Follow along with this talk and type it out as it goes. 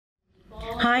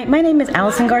Hi, my name is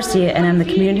Allison Garcia and I'm the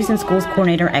Communities and Schools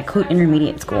Coordinator at Clute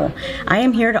Intermediate School. I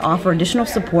am here to offer additional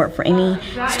support for any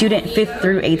student 5th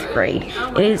through 8th grade.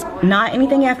 It is not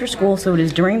anything after school, so it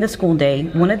is during the school day.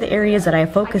 One of the areas that I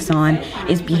focus on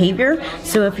is behavior.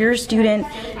 So if your student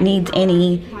needs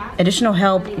any additional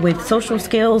help with social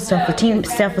skills,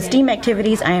 self-esteem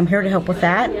activities, I am here to help with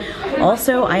that.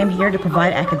 Also, I am here to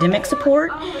provide academic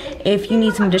support. If you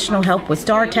need some additional help with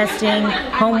STAR testing,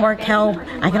 homework help,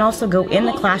 I can also go in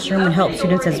the classroom and help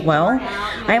students as well.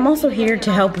 I am also here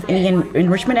to help with any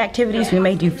enrichment activities. We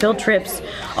may do field trips,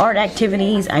 art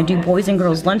activities, I do boys and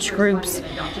girls lunch groups,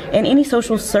 and any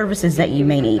social services that you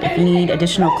may need. If you need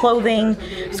additional clothing,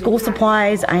 school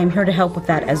supplies, I am here to help with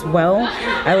that as well.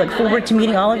 I look forward to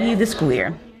meeting all of you this school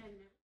year.